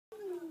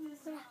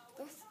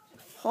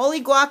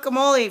Holy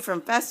guacamole from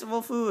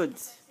Festival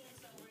Foods.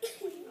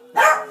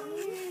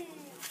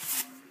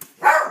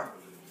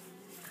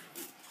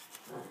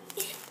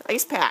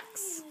 Ice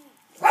packs.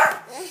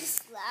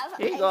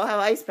 Here you go, have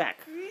an ice pack.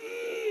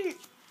 You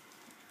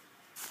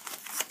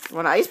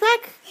want an ice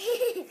pack?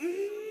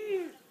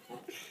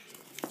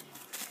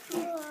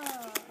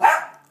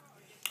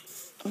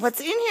 What's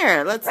in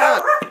here? Let's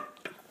look.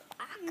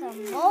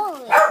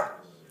 Guacamole.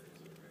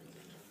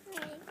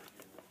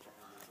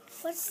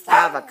 What's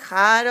that?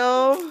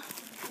 Avocado.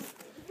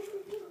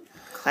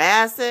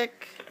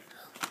 Classic.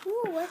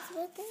 Ooh, what's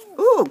with this?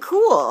 Ooh,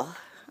 cool.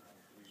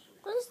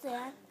 What is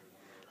that?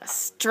 A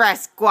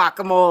stress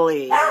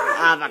guacamole.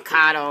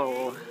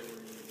 Avocado.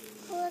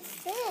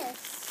 What's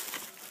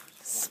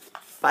this?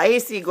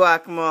 Spicy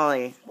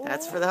guacamole.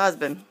 That's for the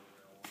husband.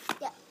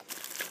 Yeah.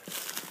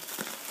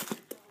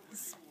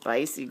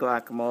 Spicy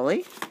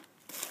guacamole.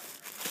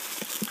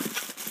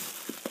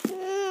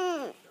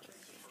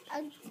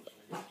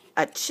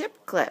 A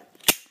chip clip.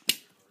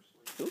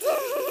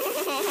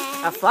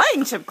 A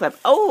flying chip clip.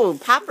 Oh,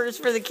 poppers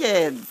for the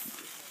kids.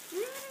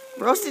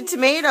 Roasted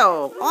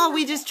tomato. Oh,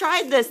 we just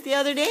tried this the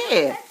other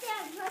day.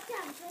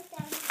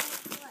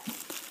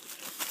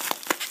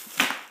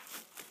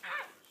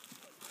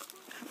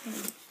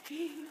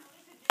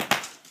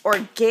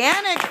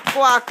 Organic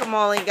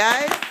guacamole,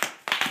 guys.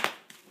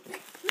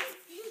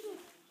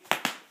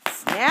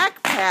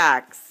 Snack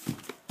packs.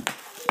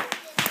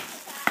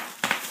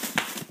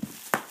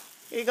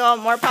 Here you go,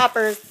 more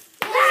poppers.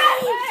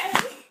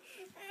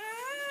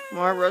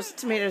 More roasted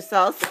tomato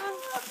salsa.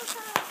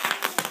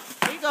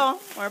 Here you go,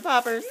 more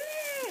poppers.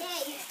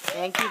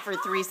 Thank you for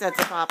 3 sets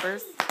of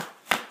poppers.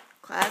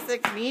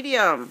 Classic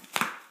medium.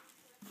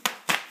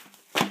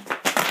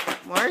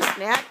 More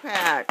snack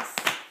packs.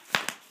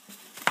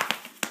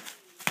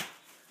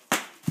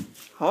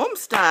 Home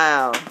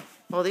style.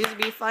 Well, these would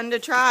be fun to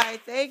try.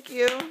 Thank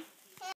you.